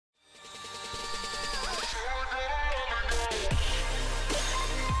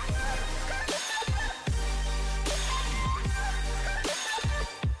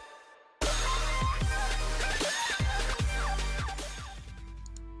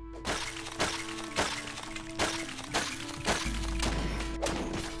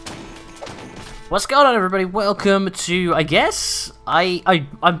What's going on, everybody? Welcome to, I guess, I've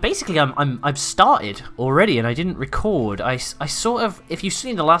started already and I didn't record. I sort of, if you've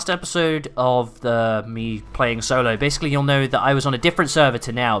seen the last episode of me playing solo, basically you'll know that I was on a different server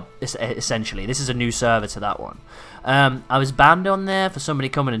to now, essentially. This is a new server to that one. I was banned on there for somebody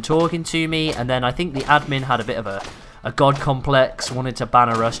coming and talking to me, and then I think the admin had a bit of a god complex, wanted to ban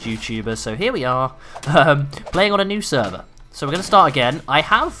a Rust YouTuber, so here we are, playing on a new server. So we're going to start again. I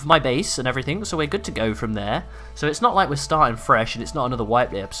have my base and everything, so we're good to go from there. So it's not like we're starting fresh, and it's not another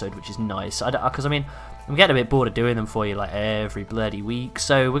wipe day episode, which is nice. Because, I mean, I'm getting a bit bored of doing them for you, like, every bloody week.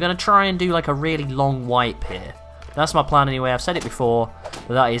 So we're going to try and do, like, a really long wipe here. That's my plan anyway. I've said it before,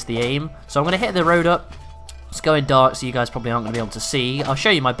 but that is the aim. So I'm going to hit the road up. It's going dark, so you guys probably aren't going to be able to see. I'll show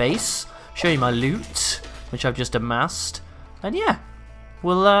you my base, show you my loot, which I've just amassed. And, yeah,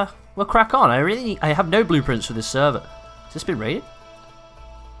 we'll crack on. I have no blueprints for this server. Has this been raided?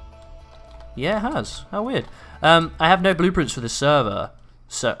 Yeah, it has. How weird. I have no blueprints for this server,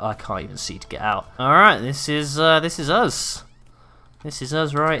 so I can't even see to get out. Alright, this is us. This is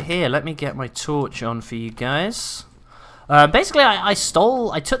us right here. Let me get my torch on for you guys. Basically, I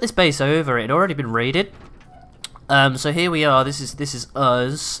took this base over. It had already been raided. So here we are. This is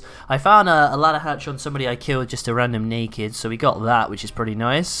us. I found a ladder hatch on somebody I killed, just a random naked, so we got that, which is pretty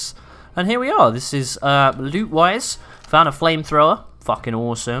nice. And here we are. This is loot-wise. Found a flamethrower. Fucking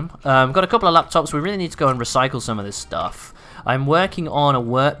awesome. Got a couple of laptops. We really need to go and recycle some of this stuff. I'm working on a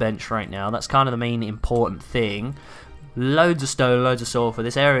workbench right now. That's kind of the main important thing. Loads of stone, loads of sulfur.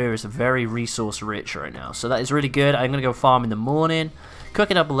 This area is very resource rich right now, so that is really good. I'm going to go farm in the morning,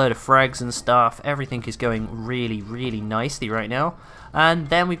 cooking up a load of frags and stuff. Everything is going really, really nicely right now. And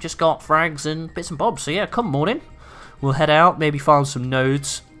then we've just got frags and bits and bobs. So yeah, come morning, we'll head out, maybe farm some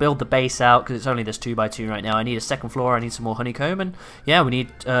nodes, build the base out, because it's only this 2x2 right now. I need a second floor, I need some more honeycomb, and yeah, we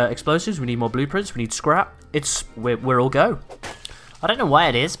need explosives, we need more blueprints, we need scrap. We're all go. I don't know why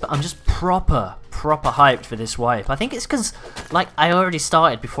it is, but I'm just proper hyped for this wipe. I think it's because, like, I already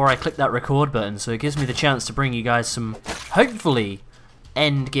started before I clicked that record button, so it gives me the chance to bring you guys some, hopefully,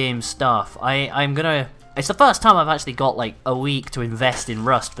 end game stuff. It's the first time I've actually got, like, a week to invest in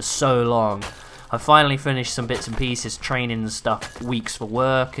Rust for so long. I finally finished some bits and pieces, training and stuff, weeks for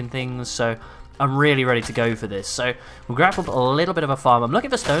work and things, so I'm really ready to go for this. So we'll grab up a little bit of a farm. I'm looking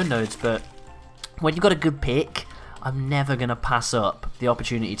for stone nodes, but when you've got a good pick, I'm never going to pass up the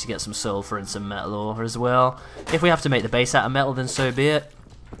opportunity to get some sulfur and some metal ore as well. If we have to make the base out of metal, then so be it.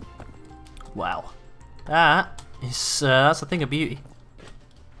 Wow. That's a thing of beauty.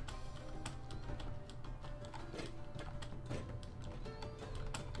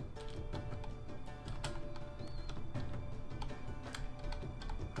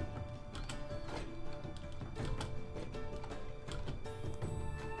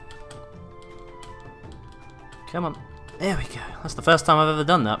 Come on. There we go. That's the first time I've ever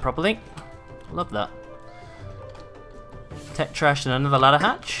done that properly. Love that. Tech trash and another ladder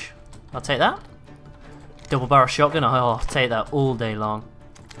hatch. I'll take that. Double barrel shotgun. Oh, I'll take that all day long.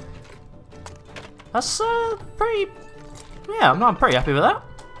 That's pretty... Yeah, I'm pretty happy with that.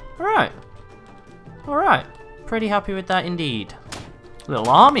 Alright. Alright. Pretty happy with that indeed. Little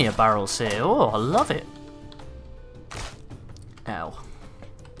army of barrels here. Oh, I love it. Ow.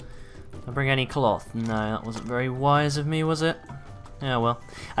 I'll bring any cloth. No, that wasn't very wise of me, was it? Yeah, well.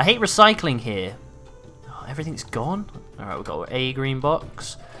 I hate recycling here. Oh, everything's gone. Alright, we've got a green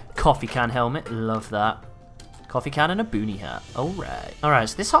box. Coffee can helmet. Love that. Coffee can and a boonie hat. Alright. Alright,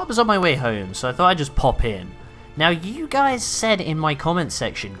 so this harbor's on my way home, so I thought I'd just pop in. Now, you guys said in my comment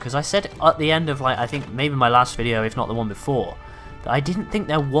section, because I said at the end of, like, I think maybe my last video, if not the one before, that I didn't think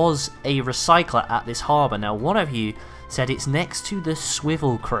there was a recycler at this harbor. Now, one of you said it's next to the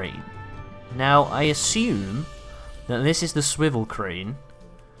swivel crane. Now, I assume that this is the swivel crane,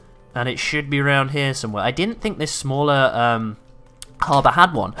 and it should be around here somewhere. I didn't think this smaller harbour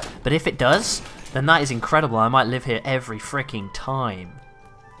had one, but if it does, then that is incredible. I might live here every freaking time.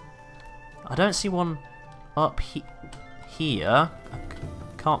 I don't see one up here.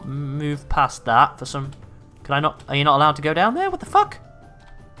 I can't move past that for some... Can I not... Are you not allowed to go down there? What the fuck?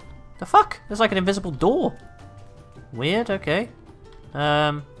 The fuck? There's like an invisible door. Weird, okay.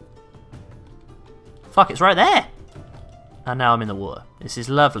 Fuck, it's right there! And now I'm in the water. This is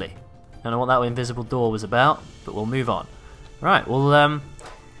lovely. Don't know what that invisible door was about, but we'll move on. Right, well,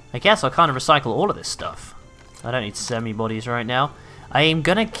 I guess I'll kind of recycle all of this stuff. I don't need semi-bodies right now. I am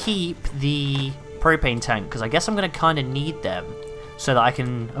going to keep the propane tank, because I guess I'm going to kind of need them, so that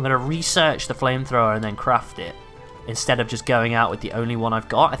I'm going to research the flamethrower and then craft it. instead of just going out with the only one I've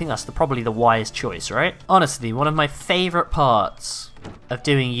got. I think that's probably the wise choice, right? Honestly, one of my favourite parts of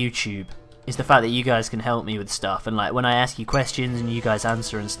doing YouTube is the fact that you guys can help me with stuff, and like when I ask you questions and you guys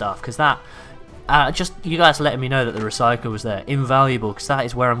answer and stuff, because that just you guys letting me know that the recycler was there, invaluable, because that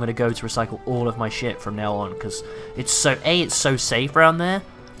is where I'm going to go to recycle all of my shit from now on, because it's so safe around there,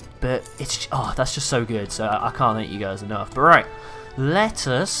 but it's that's just so good. So I can't thank you guys enough. But right, let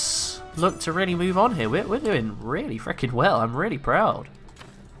us look to really move on here. We're doing really freaking well. I'm really proud.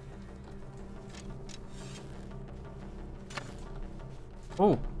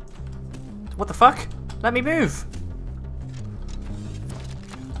 Oh, what the fuck? Let me move.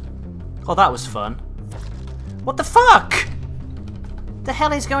 Oh, that was fun. What the fuck? The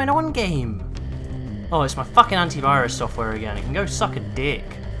hell is going on, game? Oh, it's my fucking antivirus software again. It can go suck a dick.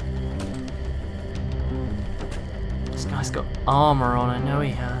 This guy's got armor on. I know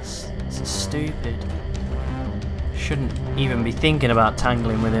he has. This is stupid. Shouldn't even be thinking about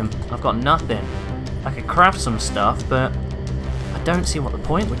tangling with him. I've got nothing. I could craft some stuff, but I don't see what the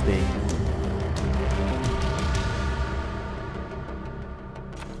point would be.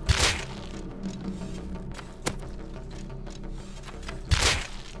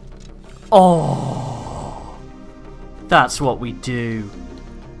 Oh, that's what we do.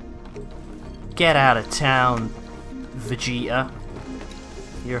 Get out of town, Vegeta.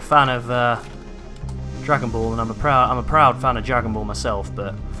 You're a fan of Dragon Ball, and I'm a proud fan of Dragon Ball myself.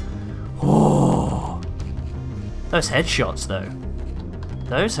 But oh, those headshots though.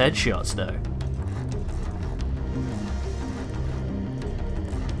 Those headshots though.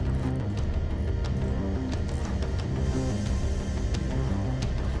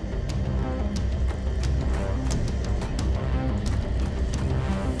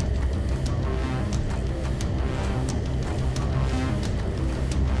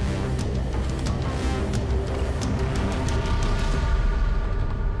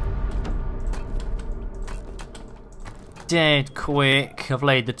 Dead quick. I've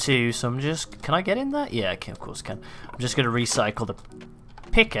laid the two, so I'm just... Can I get in there? Yeah, okay, of course I can. I'm just going to recycle the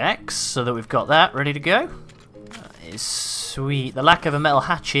pickaxe so that we've got that ready to go. That is sweet. The lack of a metal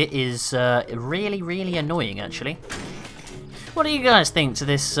hatchet is really, really annoying, actually. What do you guys think to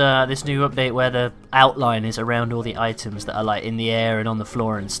this this new update where the outline is around all the items that are like in the air and on the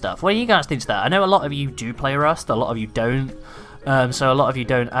floor and stuff? What do you guys think to that? I know a lot of you do play Rust, a lot of you don't. So a lot of you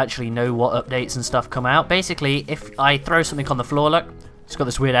don't actually know what updates and stuff come out. Basically, if I throw something on the floor, look, it's got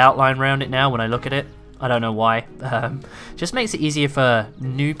this weird outline around it now when I look at it. I don't know why. Just makes it easier for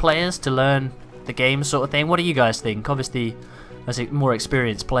new players to learn the game sort of thing. What do you guys think? Obviously, as more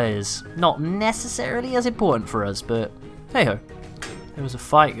experienced players, not necessarily as important for us, but hey-ho. There was a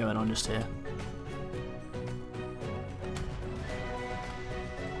fight going on just here.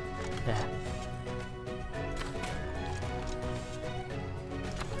 There.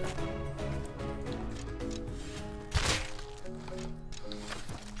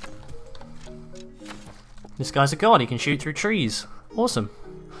 This guy's a god, he can shoot through trees. Awesome.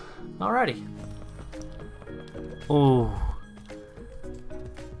 Alrighty. Oh.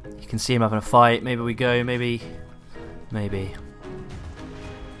 You can see him having a fight. Maybe we go, maybe.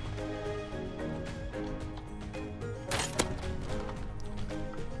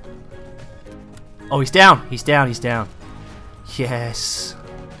 Oh, he's down. He's down. Yes.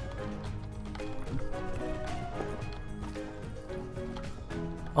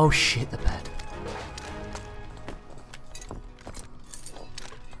 Oh shit, the bed.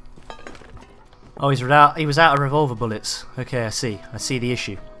 Oh, he was out of revolver bullets. Okay, I see the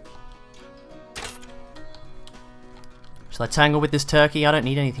issue. Shall I tangle with this turkey? I don't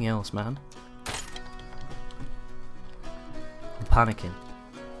need anything else, man. I'm panicking.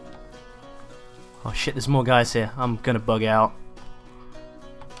 Oh shit, there's more guys here. I'm gonna bug out.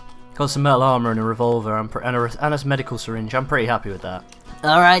 Got some metal armor and a revolver and a medical syringe. I'm pretty happy with that.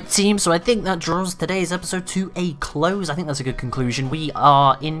 Alright team, so I think that draws today's episode to a close. I think that's a good conclusion. We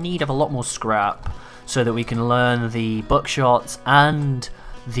are in need of a lot more scrap so that we can learn the buckshot and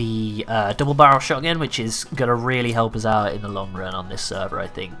the double barrel shotgun, which is going to really help us out in the long run on this server, I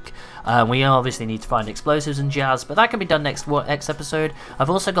think. We obviously need to find explosives and jazz, but that can be done next episode.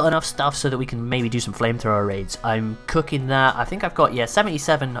 I've also got enough stuff so that we can maybe do some flamethrower raids. I'm cooking that. I think I've got,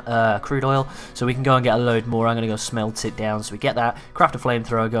 77 crude oil, so we can go and get a load more. I'm going to go smelt it down so we get that, craft a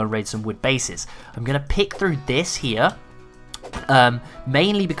flamethrower, go and raid some wood bases. I'm going to pick through this here.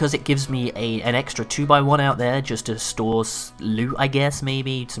 Mainly because it gives me an extra 2x1 out there just to store loot, I guess,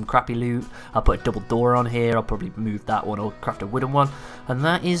 maybe some crappy loot. I'll put a double door on here. I'll probably move that one or craft a wooden one, and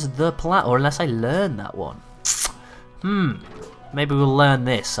that is the plan, or unless I learn that one. Maybe we'll learn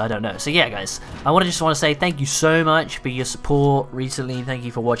this, I don't know. So yeah, guys, I just want to say thank you so much for your support recently. Thank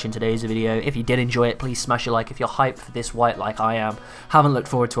you for watching today's video. If you did enjoy it, please smash a like. If you're hyped for this wipe like I am, haven't looked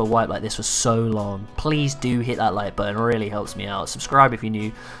forward to a wipe like this for so long, please do hit that like button. It really helps me out. Subscribe if you're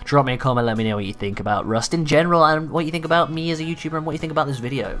new. Drop me a comment, let me know what you think about Rust in general and what you think about me as a YouTuber and what you think about this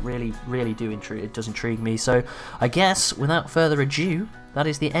video. It really does intrigue me. So I guess without further ado, that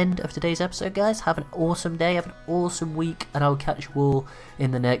is the end of today's episode, guys. Have an awesome day, have an awesome week, and I'll catch you all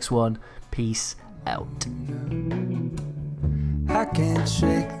in the next one. Peace out. I can't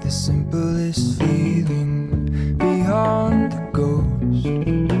shake the simplest feeling beyond the ghost.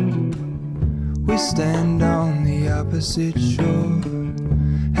 We stand on the opposite shore.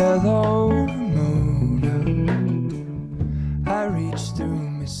 Hello, Ramona. I reach through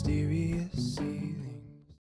mysterious